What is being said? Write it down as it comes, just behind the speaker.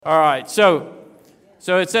All right, so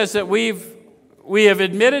it says that we have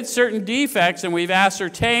admitted certain defects and we've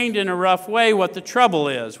ascertained in a rough way what the trouble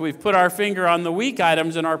is. We've put our finger on the weak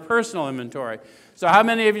items in our personal inventory. So how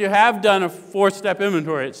many of you have done a fourth-step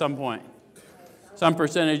inventory at some point? Some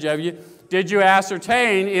percentage of you. Did you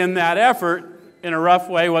ascertain in that effort, in a rough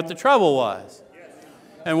way, what the trouble was?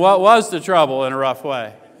 And what was the trouble in a rough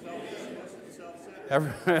way?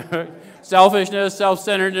 Selfishness,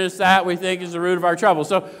 self-centeredness, that we think is the root of our trouble.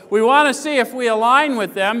 So we want to see if we align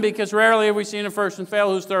with them, because rarely have we seen a person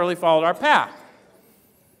fail who's thoroughly followed our path.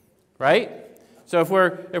 Right? So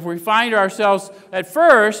if we find ourselves at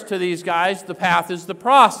first to these guys, the path is the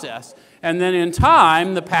process. And then in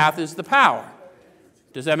time, the path is the power.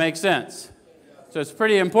 Does that make sense? So it's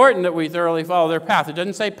pretty important that we thoroughly follow their path. It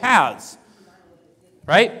doesn't say paths.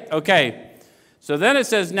 Right? Okay. So then it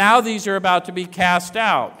says, now these are about to be cast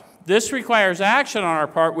out. This requires action on our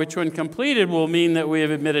part, which when completed will mean that we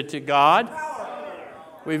have admitted to God,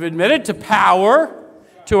 we've admitted to power,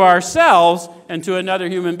 to ourselves, and to another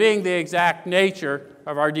human being the exact nature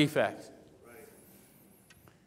of our defects.